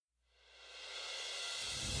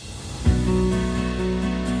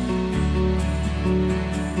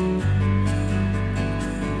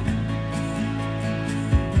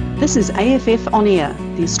This is AFF On Air,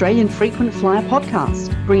 the Australian Frequent Flyer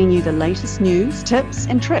podcast, bringing you the latest news, tips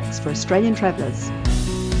and tricks for Australian travellers.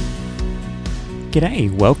 G'day,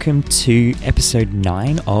 welcome to episode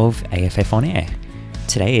 9 of AFF On Air.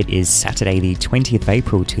 Today it is Saturday the 20th of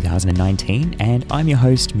April 2019 and I'm your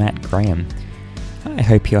host Matt Graham. I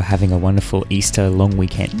hope you're having a wonderful Easter long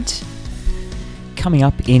weekend. Coming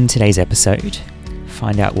up in today's episode,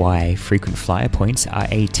 find out why frequent flyer points are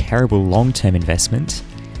a terrible long-term investment.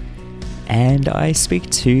 And I speak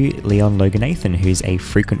to Leon Loganathan, who's a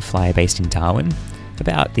frequent flyer based in Darwin,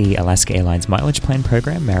 about the Alaska Airlines Mileage Plan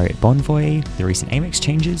program, Marriott Bonvoy, the recent Amex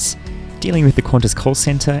changes, dealing with the Qantas call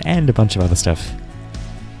centre, and a bunch of other stuff.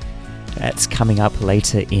 That's coming up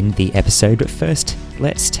later in the episode, but first,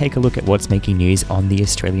 let's take a look at what's making news on the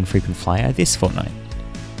Australian frequent flyer this fortnight.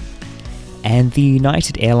 And the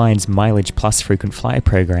United Airlines Mileage Plus frequent flyer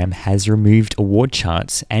program has removed award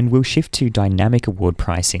charts and will shift to dynamic award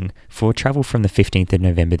pricing for travel from the 15th of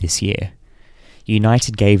November this year.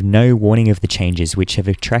 United gave no warning of the changes, which have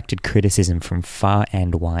attracted criticism from far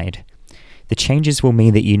and wide. The changes will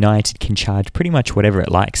mean that United can charge pretty much whatever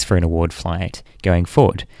it likes for an award flight going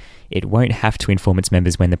forward. It won't have to inform its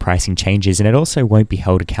members when the pricing changes, and it also won't be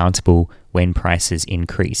held accountable when prices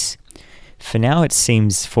increase. For now, it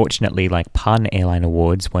seems fortunately like partner airline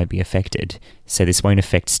awards won't be affected, so this won't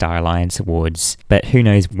affect Star Alliance awards, but who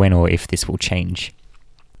knows when or if this will change.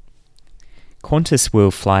 Qantas will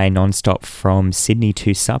fly non-stop from Sydney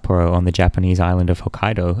to Sapporo on the Japanese island of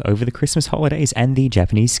Hokkaido over the Christmas holidays and the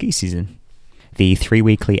Japanese ski season. The 3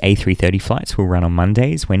 weekly A330 flights will run on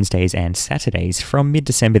Mondays, Wednesdays and Saturdays from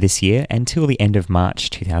mid-December this year until the end of March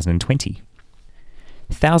 2020.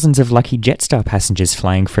 Thousands of lucky Jetstar passengers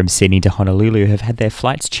flying from Sydney to Honolulu have had their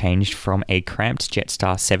flights changed from a cramped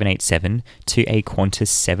Jetstar 787 to a Qantas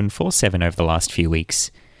 747 over the last few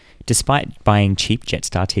weeks. Despite buying cheap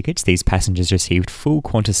Jetstar tickets, these passengers received full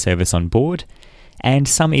Qantas service on board, and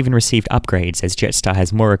some even received upgrades as Jetstar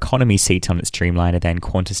has more economy seats on its Dreamliner than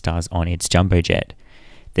Qantas does on its Jumbo Jet.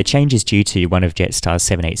 The change is due to one of Jetstar's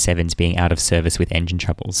 787s being out of service with engine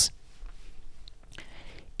troubles.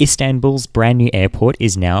 Istanbul's brand new airport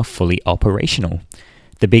is now fully operational.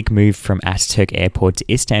 The big move from Ataturk Airport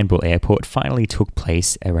to Istanbul Airport finally took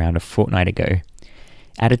place around a fortnight ago.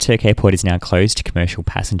 Ataturk Airport is now closed to commercial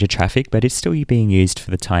passenger traffic, but it's still being used for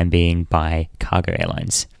the time being by cargo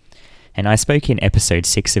airlines. And I spoke in episode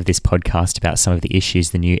 6 of this podcast about some of the issues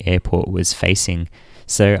the new airport was facing,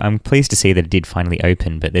 so I'm pleased to see that it did finally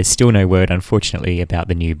open, but there's still no word, unfortunately, about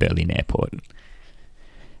the new Berlin airport.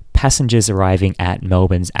 Passengers arriving at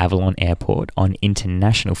Melbourne's Avalon Airport on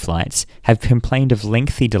international flights have complained of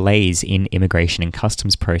lengthy delays in immigration and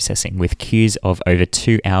customs processing, with queues of over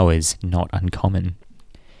 2 hours not uncommon.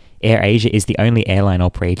 AirAsia is the only airline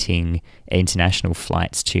operating international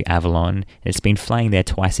flights to Avalon, and it's been flying there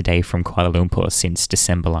twice a day from Kuala Lumpur since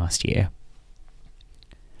December last year.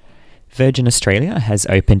 Virgin Australia has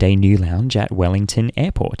opened a new lounge at Wellington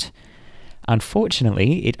Airport.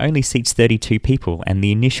 Unfortunately, it only seats 32 people, and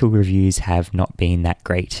the initial reviews have not been that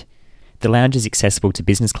great. The lounge is accessible to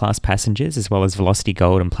business class passengers, as well as Velocity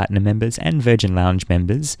Gold and Platinum members, and Virgin Lounge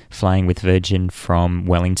members flying with Virgin from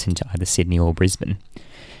Wellington to either Sydney or Brisbane.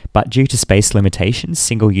 But due to space limitations,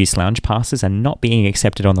 single-use lounge passes are not being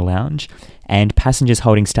accepted on the lounge, and passengers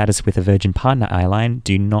holding status with a Virgin partner airline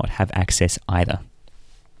do not have access either.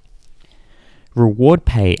 Reward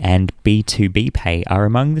Pay and B2B Pay are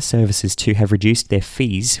among the services to have reduced their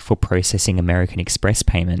fees for processing American Express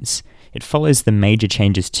payments. It follows the major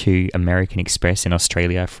changes to American Express in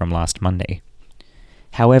Australia from last Monday.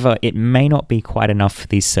 However, it may not be quite enough for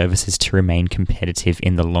these services to remain competitive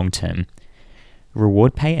in the long term.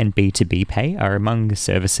 Reward Pay and B2B Pay are among the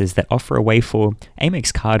services that offer a way for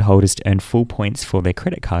Amex card holders to earn full points for their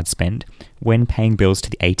credit card spend when paying bills to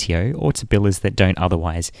the ATO or to billers that don't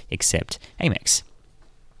otherwise accept Amex.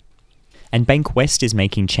 And Bankwest is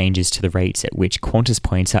making changes to the rates at which Qantas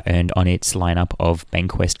points are earned on its lineup of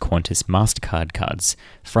Bankwest Qantas MasterCard cards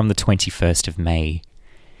from the 21st of May.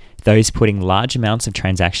 Those putting large amounts of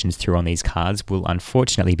transactions through on these cards will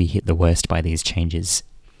unfortunately be hit the worst by these changes.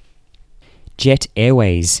 Jet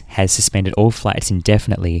Airways has suspended all flights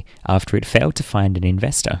indefinitely after it failed to find an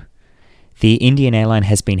investor. The Indian airline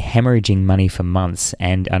has been hemorrhaging money for months,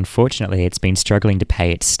 and unfortunately it's been struggling to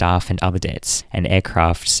pay its staff and other debts, and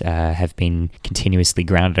aircrafts have been continuously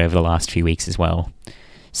grounded over the last few weeks as well.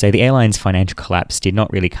 So the airline's financial collapse did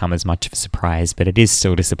not really come as much of a surprise, but it is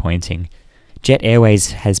still disappointing. Jet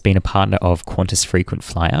Airways has been a partner of Qantas Frequent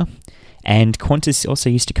Flyer, and Qantas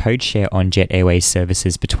also used to code share on Jet Airways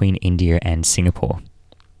services between India and Singapore.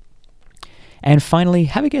 And finally,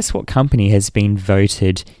 have a guess what company has been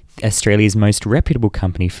voted Australia's most reputable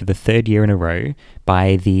company for the third year in a row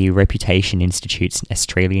by the Reputation Institute's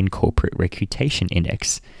Australian Corporate Reputation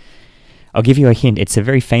Index. I'll give you a hint, it's a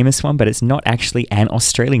very famous one, but it's not actually an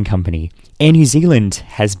Australian company. Air New Zealand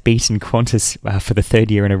has beaten Qantas for the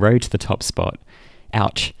third year in a row to the top spot.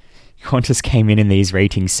 Ouch. Qantas came in these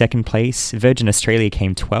ratings second place, Virgin Australia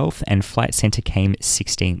came 12th, and Flight Centre came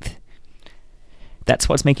 16th. That's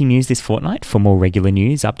what's making news this fortnight. For more regular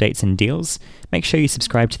news, updates and deals, make sure you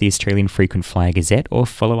subscribe to the Australian Frequent Flyer Gazette or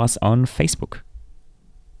follow us on Facebook.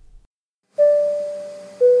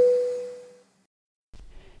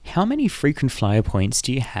 How many frequent flyer points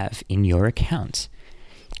do you have in your account?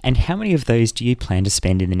 And how many of those do you plan to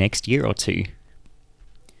spend in the next year or two?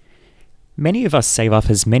 Many of us save up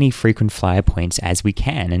as many frequent flyer points as we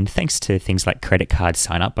can, and thanks to things like credit card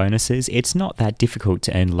sign-up bonuses, it's not that difficult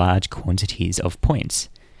to earn large quantities of points.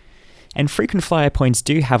 And frequent flyer points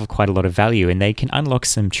do have quite a lot of value, and they can unlock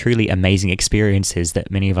some truly amazing experiences that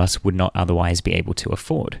many of us would not otherwise be able to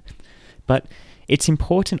afford. But it's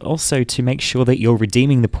important also to make sure that you're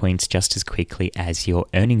redeeming the points just as quickly as you're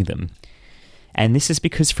earning them. And this is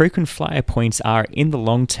because frequent flyer points are, in the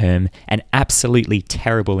long term, an absolutely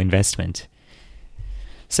terrible investment.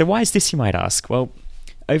 So why is this, you might ask? Well,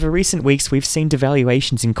 over recent weeks, we've seen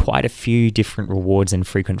devaluations in quite a few different rewards and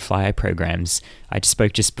frequent flyer programs. I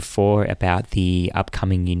spoke just before about the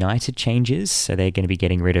upcoming United changes. So they're going to be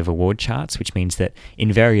getting rid of award charts, which means that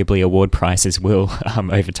invariably award prices will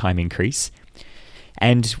over time increase.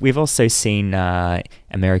 And we've also seen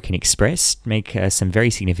American Express make some very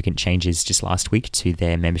significant changes just last week to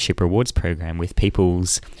their membership rewards program, with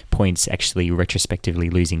people's points actually retrospectively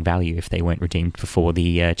losing value if they weren't redeemed before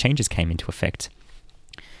the changes came into effect.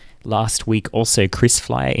 Last week also,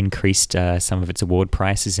 KrisFlyer increased some of its award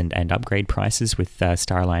prices and upgrade prices with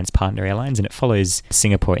Star Alliance partner airlines, and it follows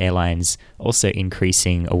Singapore Airlines also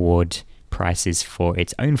increasing award prices for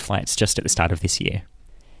its own flights just at the start of this year.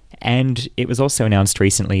 And it was also announced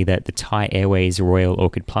recently that the Thai Airways Royal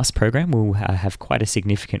Orchid Plus program will have quite a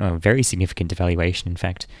significant, or very significant devaluation, in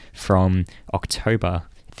fact, from October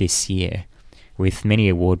this year, with many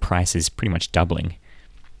award prices pretty much doubling.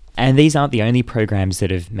 And these aren't the only programs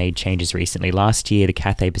that have made changes recently. Last year, the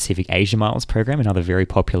Cathay Pacific Asia Miles program, another very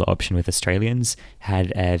popular option with Australians,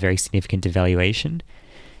 had a very significant devaluation.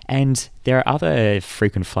 And there are other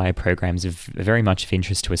frequent flyer programs of very much of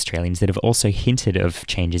interest to Australians that have also hinted of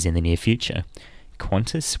changes in the near future.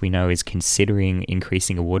 Qantas, we know, is considering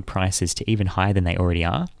increasing award prices to even higher than they already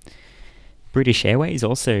are. British Airways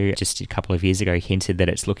also just a couple of years ago hinted that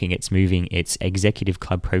it's moving its executive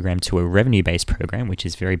club program to a revenue-based program, which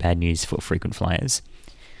is very bad news for frequent flyers.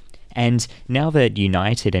 And now that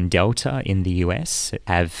United and Delta in the US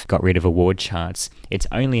have got rid of award charts, it's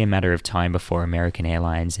only a matter of time before American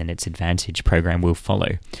Airlines and its Advantage program will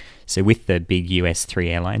follow. So with the big US 3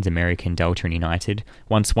 airlines, American, Delta and United,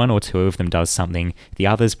 once one or two of them does something, the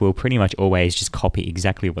others will pretty much always just copy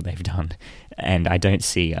exactly what they've done. And I don't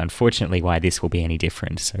see, unfortunately, why this will be any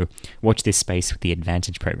different. So watch this space with the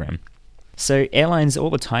Advantage program. So airlines,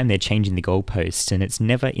 all the time, they're changing the goalposts, and it's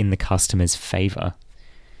never in the customer's favor.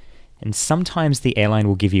 And sometimes the airline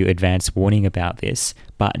will give you advance warning about this,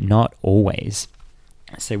 but not always.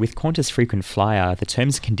 So with Qantas Frequent Flyer, the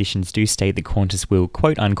terms and conditions do state that Qantas will,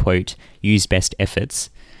 quote-unquote, use best efforts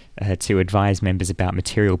to advise members about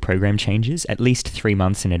material program changes at least 3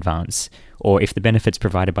 months in advance. Or if the benefit's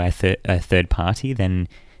provided by a third party, then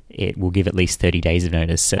it will give at least 30 days of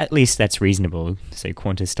notice. So at least that's reasonable. So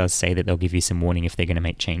Qantas does say that they'll give you some warning if they're going to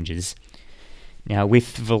make changes. Now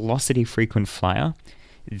with Velocity Frequent Flyer,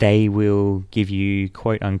 they will give you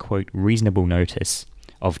quote-unquote reasonable notice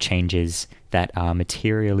of changes that are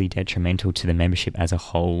materially detrimental to the membership as a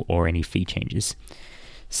whole or any fee changes.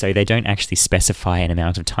 So they don't actually specify an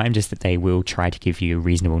amount of time, just that they will try to give you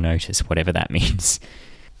reasonable notice, whatever that means.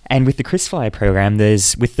 And with the KrisFlyer program,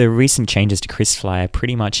 with the recent changes to KrisFlyer,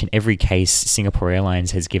 pretty much in every case, Singapore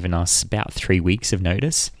Airlines has given us about 3 weeks of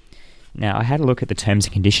notice. Now, I had a look at the terms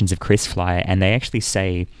and conditions of KrisFlyer, and they actually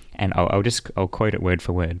say, and I'll quote it word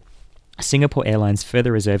for word, Singapore Airlines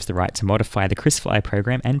further reserves the right to modify the KrisFlyer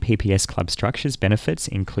program and PPS Club structures, benefits,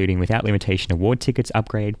 including without limitation award tickets,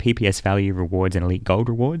 upgrade, PPS value rewards and elite gold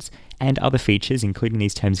rewards, and other features, including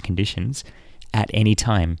these terms and conditions, at any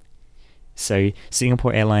time. So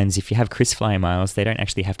Singapore Airlines, if you have KrisFlyer miles, they don't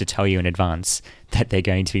actually have to tell you in advance that they're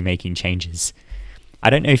going to be making changes. I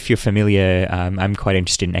don't know if you're familiar, I'm quite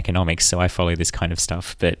interested in economics, so I follow this kind of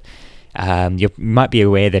stuff, but You might be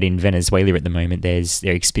aware that in Venezuela at the moment,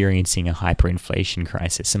 they're experiencing a hyperinflation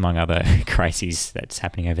crisis, among other crises that's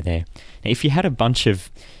happening over there. Now, if you had a bunch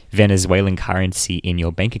of Venezuelan currency in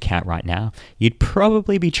your bank account right now, you'd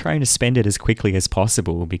probably be trying to spend it as quickly as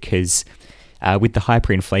possible because with the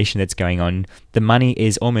hyperinflation that's going on, the money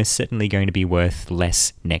is almost certainly going to be worth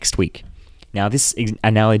less next week. Now, this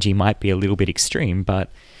analogy might be a little bit extreme,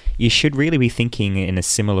 but you should really be thinking in a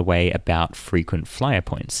similar way about frequent flyer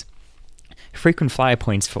points. Frequent flyer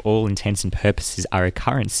points, for all intents and purposes, are a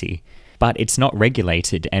currency, but it's not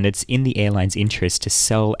regulated, and it's in the airline's interest to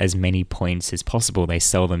sell as many points as possible. They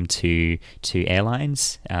sell them to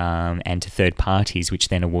airlines and to third parties, which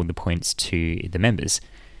then award the points to the members.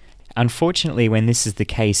 Unfortunately, when this is the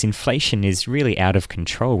case, inflation is really out of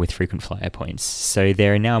control with frequent flyer points. So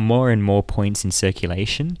there are now more and more points in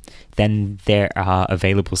circulation than there are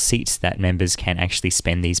available seats that members can actually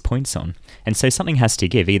spend these points on. And so something has to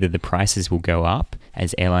give. Either the prices will go up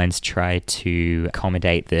as airlines try to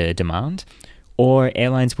accommodate the demand, or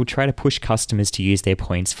airlines will try to push customers to use their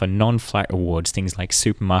points for non-flight rewards, things like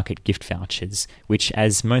supermarket gift vouchers, which,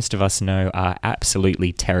 as most of us know, are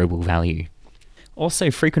absolutely terrible value.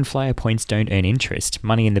 Also, frequent flyer points don't earn interest.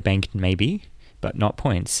 Money in the bank maybe, but not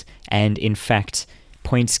points. And in fact,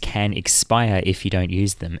 points can expire if you don't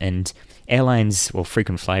use them. And airlines or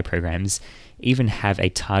frequent flyer programs even have a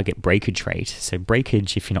target breakage rate. So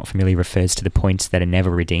breakage, if you're not familiar, refers to the points that are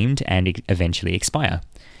never redeemed and eventually expire.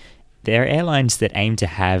 There are airlines that aim to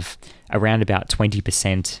have around about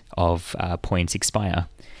 20% of points expire.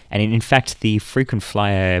 And in fact, the frequent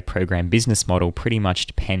flyer program business model pretty much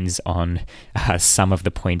depends on some of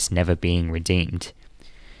the points never being redeemed.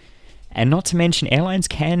 And not to mention, airlines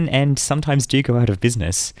can and sometimes do go out of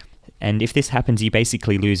business. And if this happens, you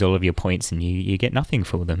basically lose all of your points and you get nothing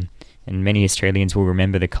for them. And many Australians will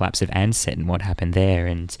remember the collapse of Ansett and what happened there.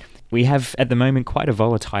 And we have, at the moment, quite a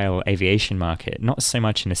volatile aviation market, not so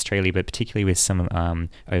much in Australia, but particularly with some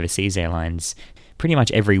overseas airlines. Pretty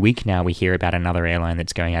much every week now we hear about another airline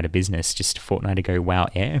that's going out of business. Just a fortnight ago, WOW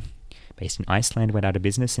Air, based in Iceland, went out of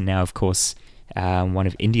business. And now, of course, one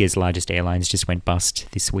of India's largest airlines just went bust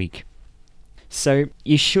this week. So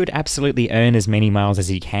you should absolutely earn as many miles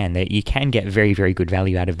as you can. You can get very, very good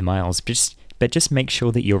value out of the miles, but just make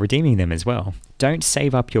sure that you're redeeming them as well. Don't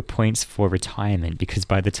save up your points for retirement, because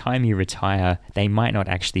by the time you retire, they might not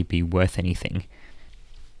actually be worth anything.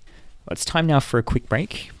 Well, it's time now for a quick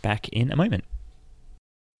break. Back in a moment.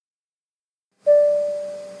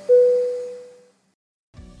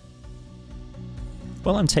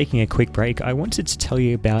 While I'm taking a quick break, I wanted to tell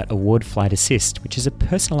you about Award Flight Assist, which is a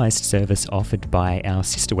personalised service offered by our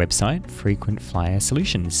sister website, Frequent Flyer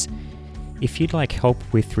Solutions. If you'd like help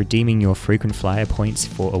with redeeming your frequent flyer points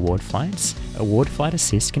for award flights, Award Flight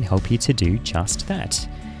Assist can help you to do just that.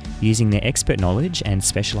 Using their expert knowledge and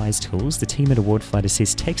specialised tools, the team at Award Flight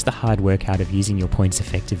Assist takes the hard work out of using your points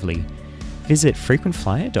effectively. Visit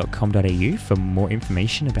frequentflyer.com.au for more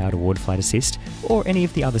information about Award Flight Assist or any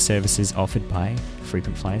of the other services offered by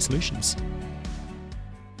Frequent Flyer Solutions.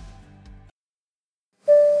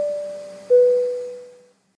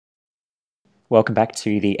 Welcome back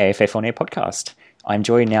to the AFF On Air podcast. I'm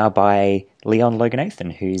joined now by Leon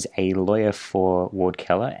Loganathan, who's a lawyer for Ward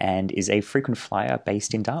Keller and is a frequent flyer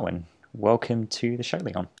based in Darwin. Welcome to the show,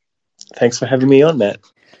 Leon. Thanks for having me on, Matt.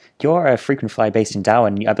 You're a frequent flyer based in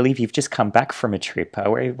Darwin. I believe you've just come back from a trip.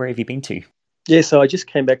 Where have you been to? Yeah, so I just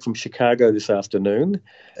came back from Chicago this afternoon.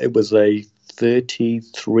 It was a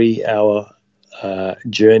 33-hour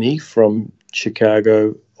journey from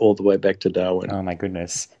Chicago all the way back to Darwin. Oh, my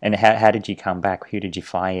goodness. And how did you come back? Who did you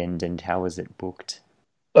fly in and how was it booked?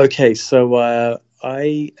 Okay, so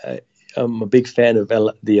I am a big fan of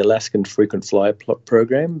the Alaskan Frequent Flyer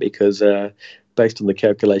program because based on the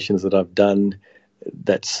calculations that I've done,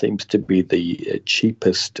 that seems to be the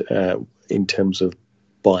cheapest in terms of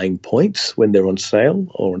buying points when they're on sale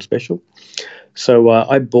or on special. So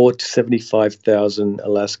I bought 75,000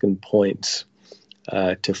 Alaskan points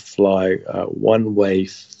to fly one way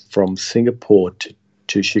from Singapore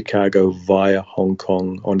to Chicago via Hong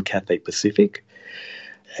Kong on Cathay Pacific.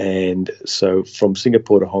 And so from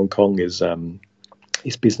Singapore to Hong Kong is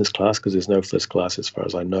business class because there's no first class as far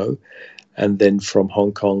as I know. And then from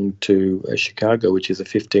Hong Kong to Chicago, which is a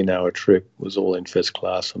 15-hour trip, was all in first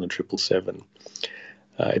class on a 777.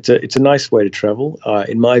 It's a nice way to travel.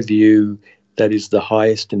 In my view, that is the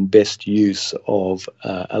highest and best use of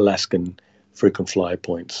Alaskan frequent flyer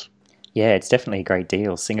points. Yeah, it's definitely a great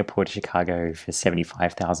deal. Singapore to Chicago for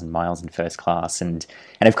 75,000 miles in first class. And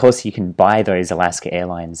of course, you can buy those Alaska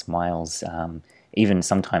Airlines miles even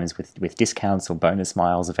sometimes with discounts or bonus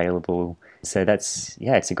miles available. So that's,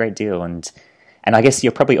 it's a great deal. And I guess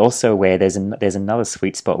you're probably also aware there's another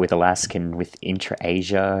sweet spot with Alaskan with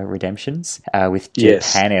intra-Asia redemptions with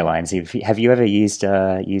Japan Airlines. Have you ever used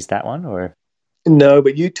that one, or? No,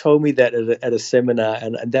 but you told me that at a seminar,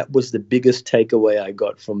 and that was the biggest takeaway I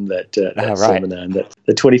got from that seminar, and that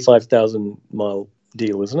the 25,000 mile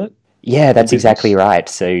deal, isn't it? Yeah, that's exactly right.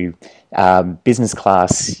 So business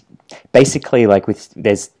class, basically, like with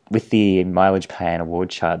the mileage plan award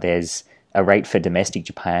chart, there's a rate for domestic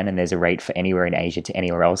Japan and there's a rate for anywhere in Asia to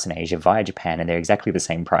anywhere else in Asia via Japan, and they're exactly the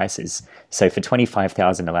same prices. So for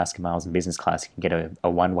 25,000 Alaska miles in business class, you can get a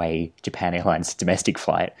one-way Japan Airlines domestic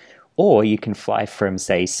flight, or you can fly from,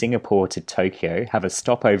 say, Singapore to Tokyo, have a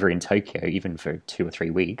stopover in Tokyo even for 2 or 3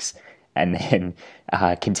 weeks, and then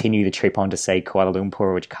continue the trip on to, say, Kuala Lumpur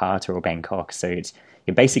or Jakarta or Bangkok. So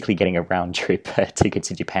you're basically getting a round-trip ticket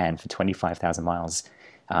to Japan for 25,000 miles.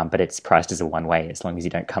 But it's priced as a one-way as long as you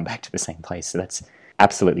don't come back to the same place. So that's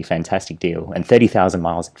absolutely fantastic deal. And 30,000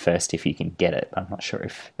 miles at first if you can get it. I'm not sure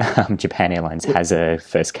if Japan Airlines has a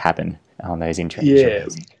first cabin on those intra-Asia.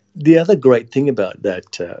 Yeah. The other great thing about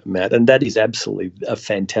that, Matt, and that is absolutely a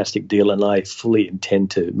fantastic deal, and I fully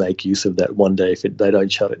intend to make use of that one day if they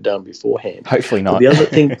don't shut it down beforehand. Hopefully not. The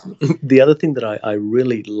other thing that I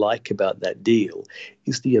really like about that deal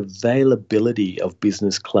is the availability of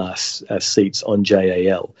business class seats on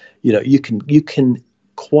JAL. You know, you can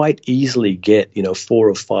quite easily get 4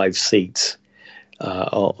 or 5 seats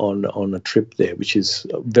on a trip there, which is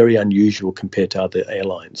very unusual compared to other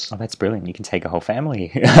airlines. Oh, that's brilliant. You can take a whole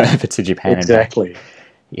family over to Japan. Exactly. And back.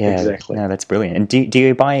 Yeah, exactly. No, that's brilliant. And do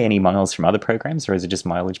you buy any miles from other programs, or is it just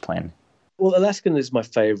mileage plan? Well, Alaskan is my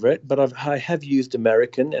favorite, but I have used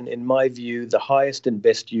American, and in my view, the highest and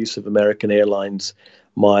best use of American Airlines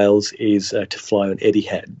miles is to fly on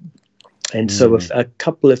Etihad. And so a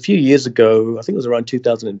few years ago, I think it was around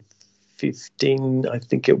 2015, I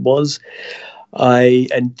think it was,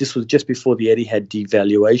 and this was just before the Etihad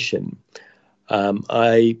devaluation,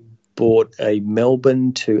 I bought a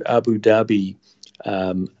Melbourne to Abu Dhabi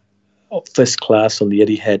first class on the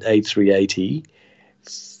Etihad A380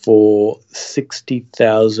 for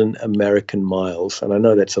 60,000 American miles. And I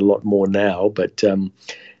know that's a lot more now, but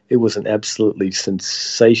it was an absolutely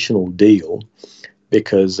sensational deal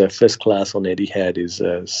because first class on Etihad is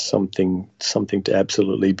something to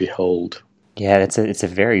absolutely behold. Yeah, it's a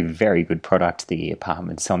very, very good product, the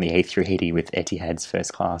apartments on the A380 with Etihad's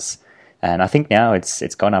first class. And I think now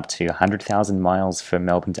it's gone up to 100,000 miles from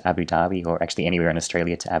Melbourne to Abu Dhabi, or actually anywhere in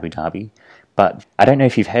Australia to Abu Dhabi. But I don't know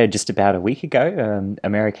if you've heard, just about a week ago,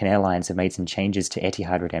 American Airlines have made some changes to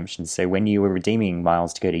Etihad redemptions. So when you were redeeming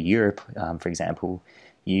miles to go to Europe, for example,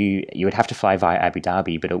 you would have to fly via Abu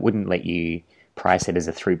Dhabi, but it wouldn't let you price it as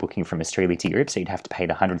a through booking from Australia to Europe. So you'd have to pay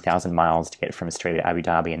the 100,000 miles to get it from Australia to Abu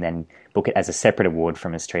Dhabi, and then book it as a separate award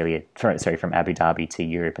from from Abu Dhabi to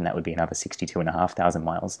Europe, and that would be another 62,500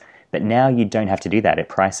 miles. But now you don't have to do that. It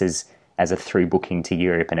prices as a through booking to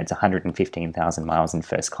Europe, and it's 115,000 miles in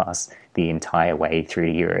first class the entire way through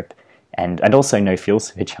to Europe, and also no fuel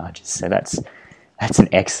surcharges. So that's an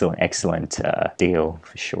excellent deal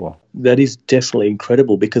for sure. That is definitely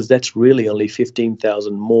incredible, because that's really only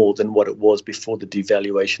 15,000 more than what it was before the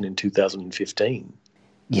devaluation in 2015.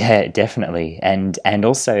 Yeah, definitely. And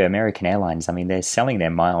also American Airlines, I mean, they're selling their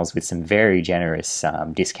miles with some very generous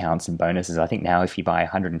discounts and bonuses. I think now if you buy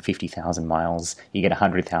 150,000 miles, you get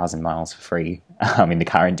 100,000 miles for free in the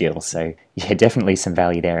current deal. So yeah, definitely some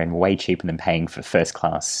value there, and way cheaper than paying for first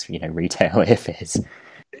class, retail airfares.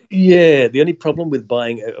 Yeah, the only problem with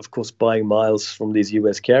buying miles from these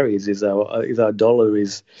US carriers is our dollar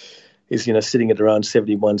is sitting at around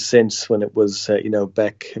 71 cents when it was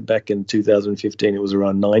back in 2015 it was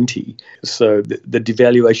around 90. So the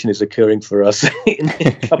devaluation is occurring for us in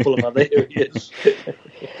a couple of other areas.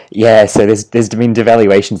 Yeah, so there's been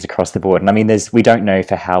devaluations across the board, and I mean we don't know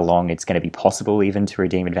for how long it's going to be possible even to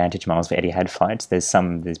redeem Advantage miles for Etihad flights. There's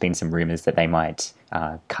been some rumors that they might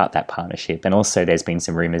cut that partnership, and also there's been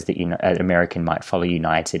some rumors that American might follow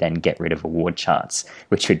United and get rid of award charts,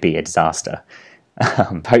 which would be a disaster.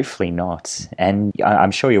 Hopefully not. And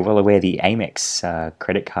I'm sure you're well aware the Amex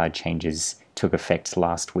credit card changes took effect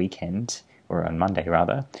last weekend, or on Monday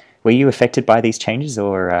rather. Were you affected by these changes,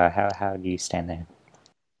 or how do you stand there?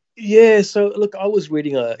 Yeah, so look, I was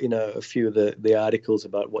reading a few of the articles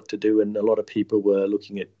about what to do, and a lot of people were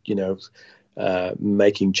looking at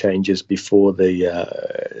making changes before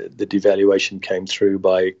the devaluation came through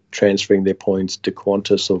by transferring their points to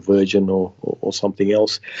Qantas or Virgin or something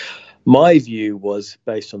else. My view was,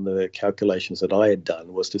 based on the calculations that I had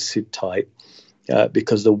done, was to sit tight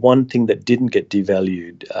because the one thing that didn't get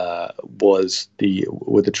devalued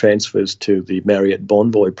were the transfers to the Marriott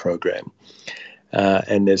Bonvoy program.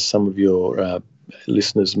 And as some of your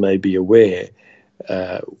listeners may be aware,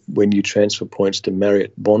 when you transfer points to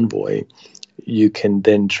Marriott Bonvoy, you can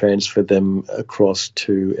then transfer them across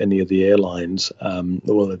to any of the airlines,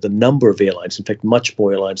 the number of airlines, in fact, much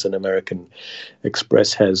more airlines than American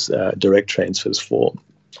Express has direct transfers for.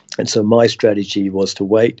 And so my strategy was to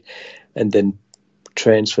wait and then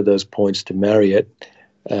transfer those points to Marriott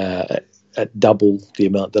at double the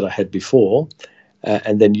amount that I had before,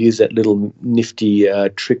 and then use that little nifty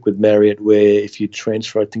trick with Marriott where if you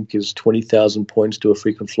transfer, I think it's 20,000 points to a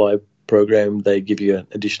frequent flyer program, they give you an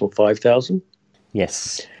additional 5,000.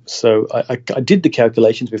 Yes. So I did the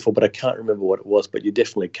calculations before, but I can't remember what it was, but you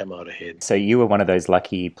definitely come out ahead. So you were one of those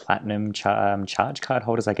lucky platinum charge card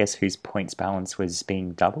holders, I guess, whose points balance was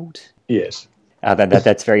being doubled? Yes.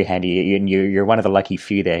 That's very handy. You're one of the lucky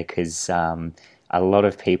few there, because a lot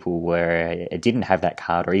of people didn't have that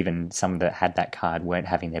card, or even some that had that card weren't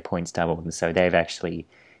having their points doubled, and so they've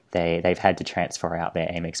had to transfer out their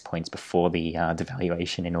Amex points before the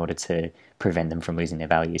devaluation in order to prevent them from losing their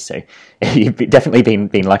value. So you've definitely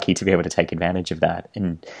been lucky to be able to take advantage of that.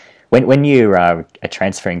 And when you are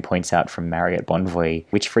transferring points out from Marriott Bonvoy,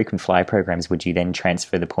 which frequent flyer programs would you then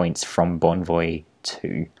transfer the points from Bonvoy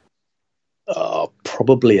to?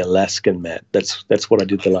 Probably Alaskan, Matt. That's what I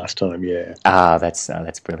did the last time. Yeah.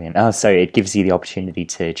 That's brilliant. So it gives you the opportunity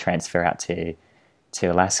to transfer out to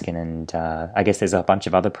Alaskan, and I guess there's a bunch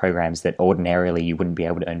of other programs that ordinarily you wouldn't be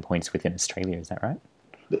able to earn points with in Australia. Is that right?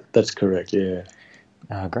 That's correct. Yeah.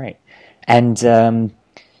 Great. And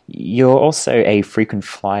you're also a frequent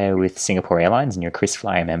flyer with Singapore Airlines, and you're a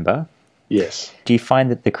KrisFlyer member. Yes. Do you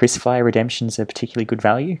find that the KrisFlyer redemptions are particularly good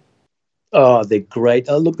value? Oh, they're great.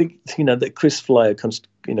 Look, the KrisFlyer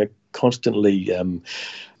constantly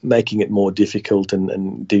making it more difficult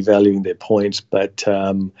and devaluing their points, but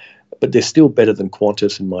they're still better than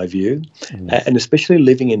Qantas in my view. And especially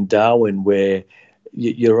living in Darwin, where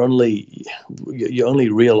your only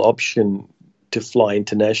real option to fly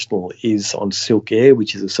international is on Silk Air,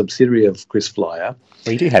 which is a subsidiary of KrisFlyer.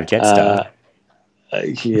 Well, you do have Jetstar.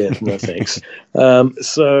 Yeah, no thanks.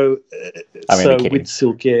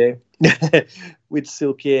 With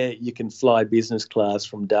Silk Air, you can fly business class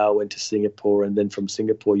from Darwin to Singapore, and then from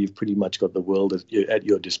Singapore, you've pretty much got the world at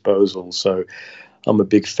your disposal. So I'm a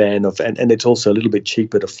big fan of, and it's also a little bit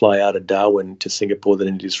cheaper to fly out of Darwin to Singapore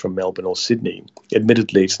than it is from Melbourne or Sydney.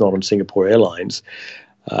 Admittedly, it's not on Singapore Airlines,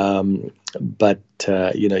 but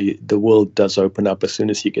the world does open up as soon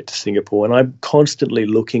as you get to Singapore. And I'm constantly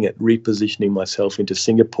looking at repositioning myself into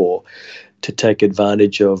Singapore to take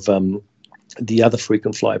advantage of the other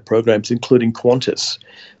frequent flyer programs, including Qantas,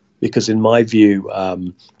 because in my view,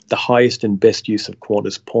 the highest and best use of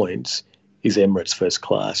Qantas points is Emirates First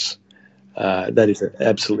Class. That is an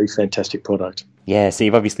absolutely fantastic product. Yeah, so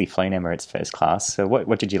you've obviously flown Emirates First Class. So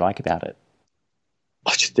what did you like about it?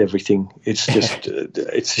 Oh, just everything. It's just,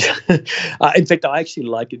 in fact, I actually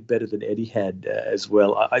like it better than Etihad as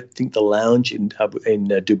well. I think the lounge in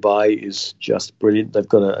Dubai is just brilliant. They've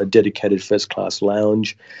got a dedicated first class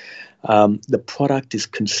lounge. The product is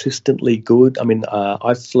consistently good. I mean,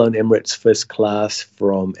 I've flown Emirates First Class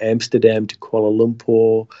from Amsterdam to Kuala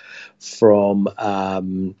Lumpur, from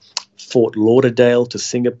Fort Lauderdale to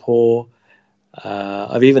Singapore.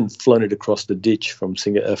 I've even flown it across the ditch from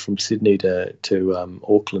Sydney to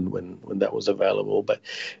Auckland when that was available. But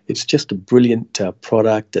it's just a brilliant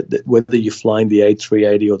product. That whether you're flying the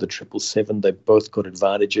A380 or the 777, they've both got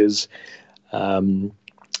advantages.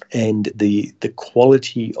 And the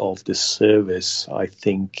quality of the service, I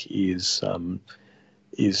think, is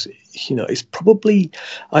probably,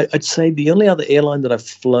 I'd say the only other airline that I've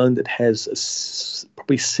flown that has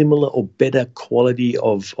probably similar or better quality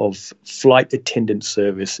of flight attendant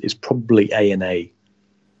service is probably ANA.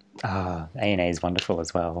 ANA is wonderful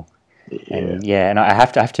as well. Yeah. And I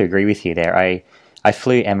have to agree with you there. I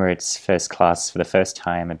flew Emirates First Class for the first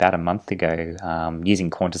time about a month ago,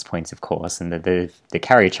 using Qantas points, of course, and the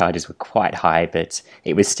carrier charges were quite high, but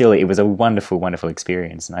it was a wonderful, wonderful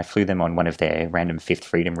experience. And I flew them on one of their random Fifth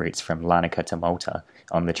Freedom routes from Larnaca to Malta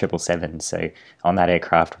on the 777. So on that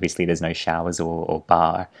aircraft, obviously, there's no showers or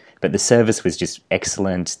bar, but the service was just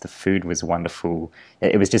excellent. The food was wonderful.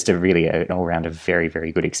 It was just an all-round, a very,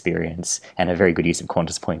 very good experience, and a very good use of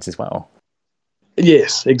Qantas points as well.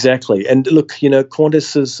 Yes, exactly. And look,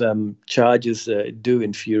 Qantas's charges do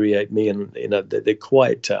infuriate me, and they're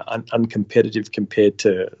quite uncompetitive compared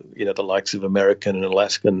to the likes of American and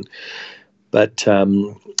Alaskan. But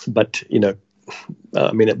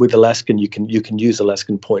I mean, with Alaskan, you can use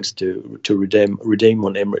Alaskan points to redeem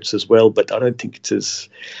on Emirates as well, but I don't think it's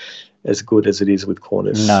as good as it is with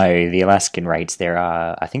Qantas. No, the Alaskan rates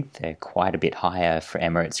I think they're quite a bit higher for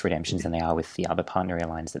Emirates redemptions than they are with the other partner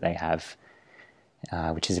airlines that they have,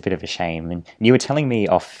 which is a bit of a shame. And you were telling me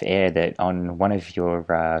off air that on one of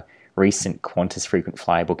your recent Qantas frequent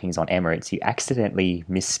flyer bookings on Emirates, you accidentally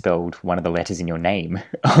misspelled one of the letters in your name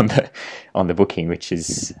on the booking, which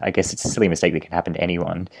is, I guess, it's a silly mistake that can happen to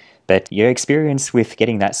anyone. But your experience with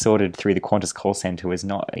getting that sorted through the Qantas call centre was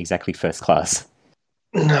not exactly first class.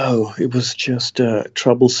 No, it was just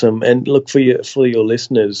troublesome. And look, for your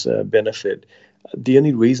listeners' benefit, the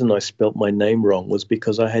only reason I spelt my name wrong was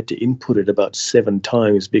because I had to input it about 7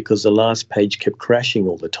 times because the last page kept crashing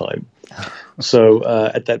all the time. So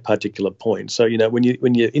at that particular point, so when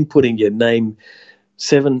you're inputting your name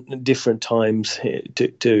 7 different times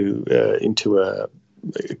into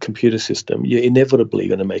a computer system, you're inevitably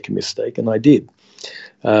going to make a mistake, and I did.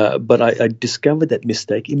 But I discovered that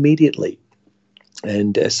mistake immediately.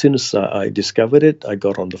 And as soon as I discovered it, I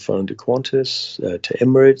got on the phone to Qantas, to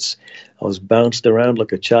Emirates. I was bounced around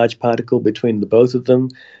like a charged particle between the both of them.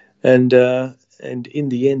 And in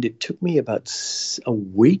the end, it took me about a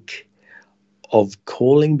week of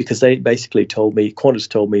calling because they basically Qantas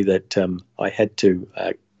told me that I had to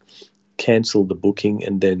cancel the booking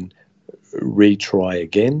and then retry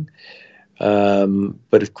again.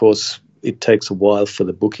 But of course, it takes a while for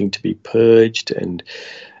the booking to be purged, and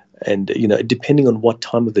depending on what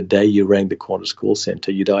time of the day you rang the Qantas call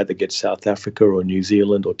centre, you'd either get South Africa or New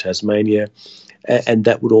Zealand or Tasmania, and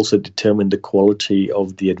that would also determine the quality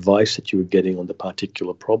of the advice that you were getting on the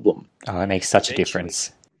particular problem. Oh, it makes such a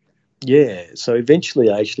difference. Yeah, so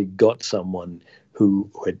eventually I actually got someone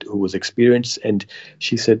who was experienced, and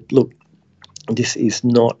she said, look, this is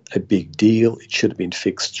not a big deal. It should have been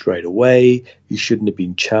fixed straight away. You shouldn't have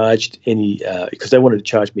been charged any, because they wanted to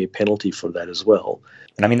charge me a penalty for that as well.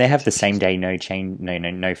 And I mean, they have the same day,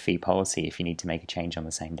 no fee policy if you need to make a change on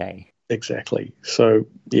the same day. Exactly. So,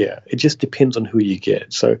 yeah, it just depends on who you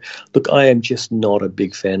get. So, look, I am just not a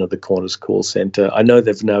big fan of the Qantas call centre. I know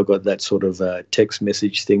they've now got that sort of text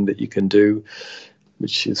message thing that you can do,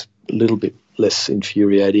 which is a little bit less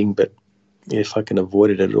infuriating, but if I can avoid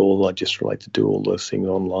it at all, I just like to do all those things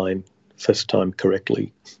online first time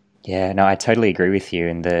correctly. Yeah, no, I totally agree with you.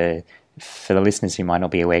 And for the listeners who might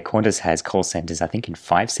not be aware, Qantas has call centres, I think, in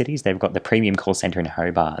 5 cities. They've got the premium call centre in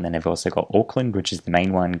Hobart, and then they've also got Auckland, which is the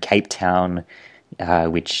main one, Cape Town,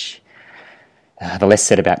 which the less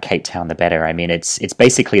said about Cape Town, the better. I mean, it's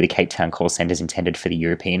basically the Cape Town call centre is intended for the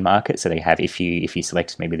European market. So they have, if you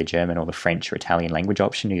select maybe the German or the French or Italian language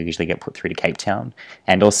option, you usually get put through to Cape Town.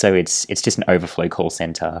 And also, it's just an overflow call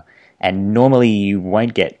centre. And normally, you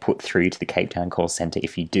won't get put through to the Cape Town call centre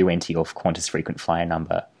if you do enter your Qantas frequent flyer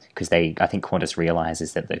number, because I think Qantas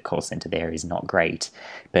realises that the call centre there is not great.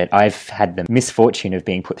 But I've had the misfortune of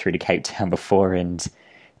being put through to Cape Town before, and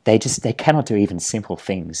they cannot do even simple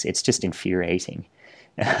things. It's just infuriating.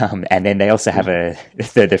 And then they also have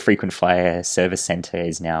the frequent flyer service centre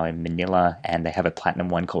is now in Manila, and they have a Platinum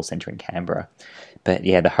 1 call centre in Canberra. But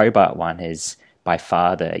yeah, the Hobart one is by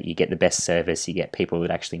far you get the best service, you get people that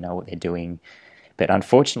actually know what they're doing. But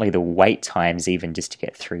unfortunately, the wait times, even just to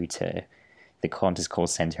get through to the Qantas call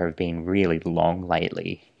centre, have been really long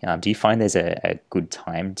lately. Do you find there's a good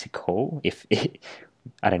time to call?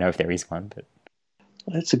 I don't know if there is one, but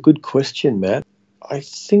that's a good question, Matt. I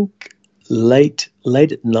think late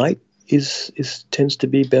at night tends to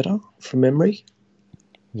be better from memory.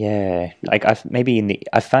 Yeah, like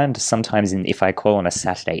I found sometimes if I call on a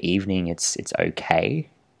Saturday evening, it's okay.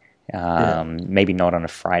 Maybe not on a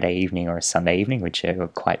Friday evening or a Sunday evening, which are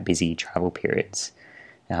quite busy travel periods.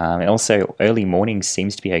 And also early mornings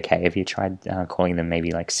seems to be okay. Have you tried calling them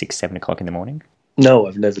maybe like 6, 7 o'clock in the morning? No,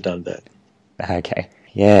 I've never done that. Okay.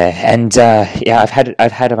 Yeah, and I've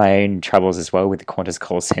had my own troubles as well with the Qantas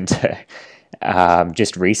call centre.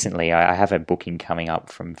 Just recently, I have a booking coming up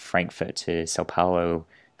from Frankfurt to Sao Paulo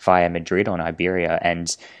via Madrid on Iberia,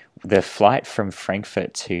 and the flight from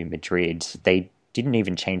Frankfurt to Madrid, they didn't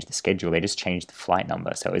even change the schedule, they just changed the flight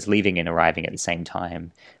number, so it was leaving and arriving at the same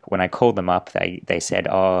time. When I called them up, they said,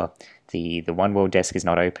 the One World desk is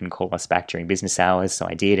not open, call us back during business hours. So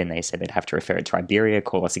I did, and they said they'd have to refer it to Iberia,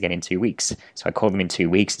 call us again in 2 weeks. So I called them in 2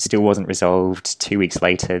 weeks, it still wasn't resolved. 2 weeks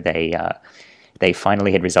later, they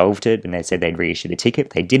finally had resolved it, and they said they'd reissue the ticket.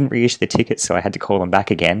 They didn't reissue the ticket, so I had to call them back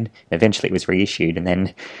again. Eventually it was reissued, and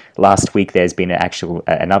then last week there's been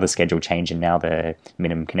another schedule change, and now the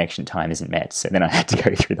minimum connection time isn't met. So then I had to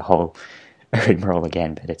go through the whole rigmarole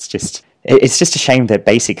again. But it's just a shame that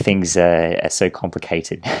basic things are so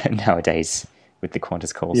complicated nowadays. with the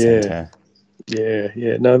Qantas call Yeah. centre.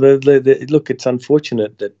 Yeah. No, look, it's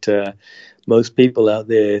unfortunate that most people out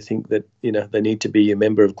there think that, they need to be a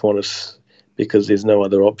member of Qantas because there's no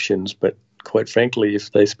other options. But quite frankly,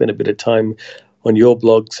 if they spend a bit of time on your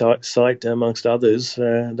blog site, amongst others,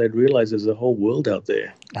 they'd realise there's a whole world out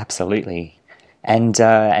there. Absolutely. And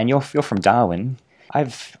you're from Darwin.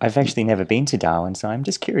 I've actually never been to Darwin, so I'm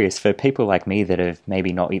just curious, for people like me that have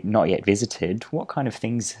maybe not yet visited, what kind of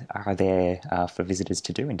things are there for visitors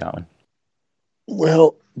to do in Darwin?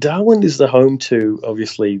 Well, Darwin is the home to,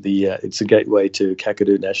 obviously, it's a gateway to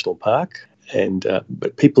Kakadu National Park.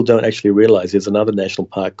 But people don't actually realise there's another national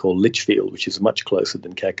park called Litchfield, which is much closer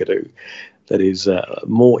than Kakadu, that is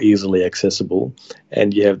more easily accessible,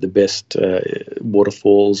 and you have the best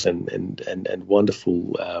waterfalls and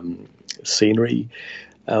wonderful scenery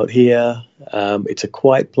out here. It's a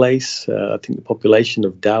quiet place. I think the population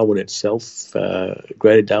of Darwin itself,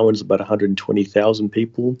 Greater Darwin, is about 120,000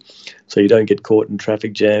 people, so you don't get caught in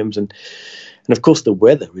traffic jams. And of course, the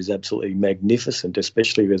weather is absolutely magnificent,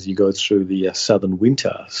 especially as you go through the southern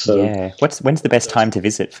winter. So, yeah. When's the best time to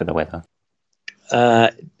visit for the weather?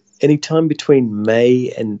 Any time between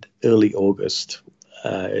May and early August,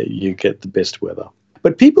 you get the best weather.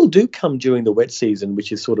 But people do come during the wet season,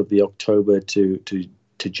 which is sort of the October to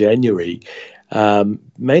January,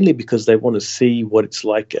 mainly because they want to see what it's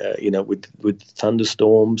like, with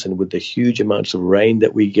thunderstorms and with the huge amounts of rain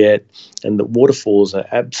that we get. And the waterfalls are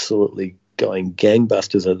absolutely going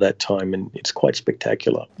gangbusters at that time, and it's quite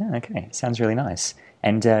spectacular. Oh, okay, sounds really nice.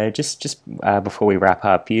 And just before we wrap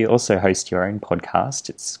up, you also host your own podcast.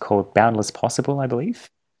 It's called Boundless Possible, I believe.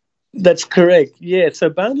 That's correct. Yeah. So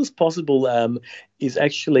Boundless Possible is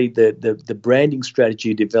actually the branding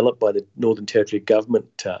strategy developed by the Northern Territory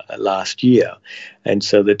government last year, and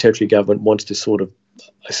so the Territory government wants to sort of,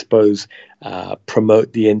 I suppose,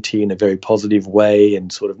 promote the NT in a very positive way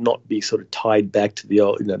and sort of not be sort of tied back to the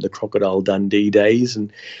old, the Crocodile Dundee days.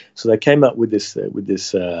 And so they came up with this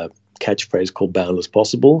catchphrase called Boundless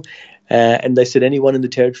Possible. And they said anyone in the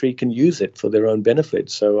Territory can use it for their own benefit.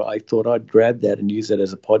 So I thought I'd grab that and use that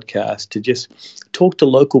as a podcast to just talk to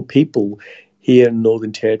local people here in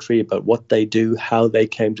Northern Territory about what they do, how they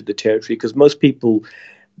came to the Territory, because most people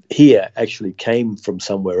here actually came from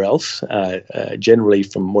somewhere else, generally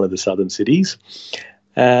from one of the southern cities.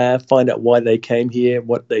 Find out why they came here,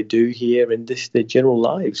 what they do here, and just their general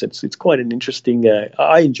lives. It's quite an interesting,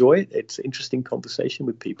 I enjoy it. It's an interesting conversation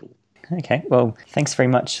with people. Okay, well, thanks very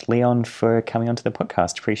much, Leon, for coming onto the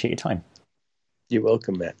podcast. Appreciate your time. You're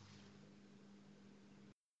welcome, Matt.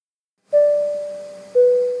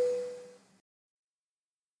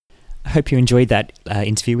 I hope you enjoyed that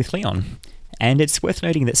interview with Leon. And it's worth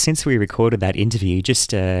noting that since we recorded that interview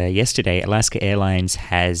just yesterday, Alaska Airlines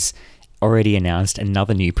has already announced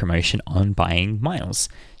another new promotion on buying miles.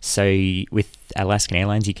 So with Alaskan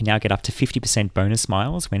Airlines, you can now get up to 50% bonus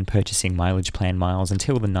miles when purchasing mileage plan miles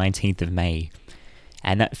until the 19th of May.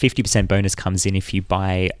 And that 50% bonus comes in if you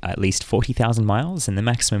buy at least 40,000 miles, and the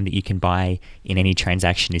maximum that you can buy in any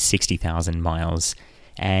transaction is 60,000 miles.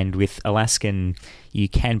 And with Alaskan, you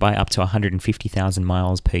can buy up to 150,000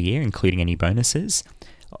 miles per year, including any bonuses,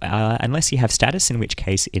 unless you have status, in which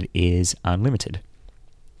case it is unlimited.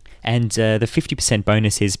 And the 50%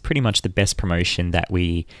 bonus is pretty much the best promotion that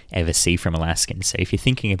we ever see from Alaskan. So if you're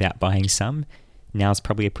thinking about buying some, now's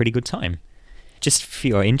probably a pretty good time. Just for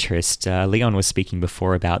your interest, Leon was speaking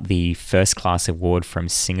before about the first class award from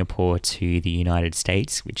Singapore to the United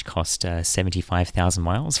States, which cost 75,000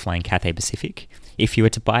 miles flying Cathay Pacific. If you were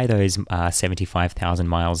to buy those 75,000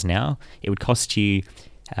 miles now, it would cost you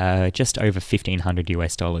just over $1,500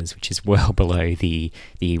 US, which is well below the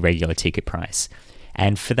regular ticket price.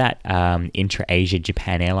 And for that Intra-Asia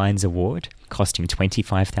Japan Airlines award, costing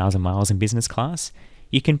 25,000 miles in business class,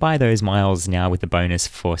 you can buy those miles now with the bonus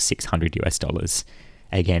for $600 US.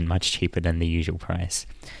 Again, much cheaper than the usual price.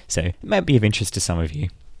 So it might be of interest to some of you.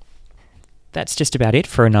 That's just about it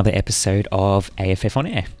for another episode of AFF On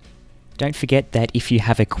Air. Don't forget that if you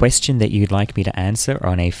have a question that you'd like me to answer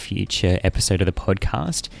on a future episode of the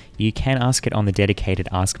podcast, you can ask it on the dedicated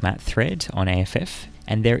Ask Matt thread on AFF,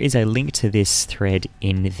 and there is a link to this thread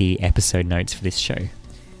in the episode notes for this show.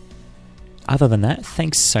 Other than that,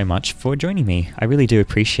 thanks so much for joining me. I really do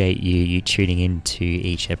appreciate you tuning in to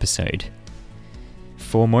each episode.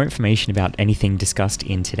 For more information about anything discussed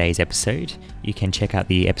in today's episode, you can check out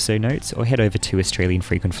the episode notes or head over to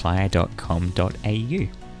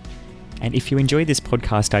australianfrequentflyer.com.au. And if you enjoyed this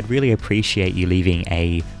podcast, I'd really appreciate you leaving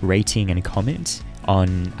a rating and a comment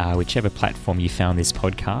on whichever platform you found this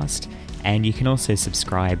podcast. And you can also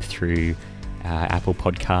subscribe through Apple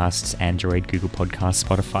Podcasts, Android, Google Podcasts,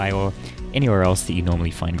 Spotify, or anywhere else that you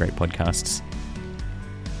normally find great podcasts.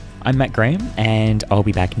 I'm Matt Graham, and I'll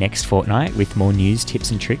be back next fortnight with more news,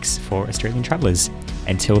 tips and tricks for Australian travellers.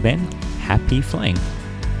 Until then, happy flying!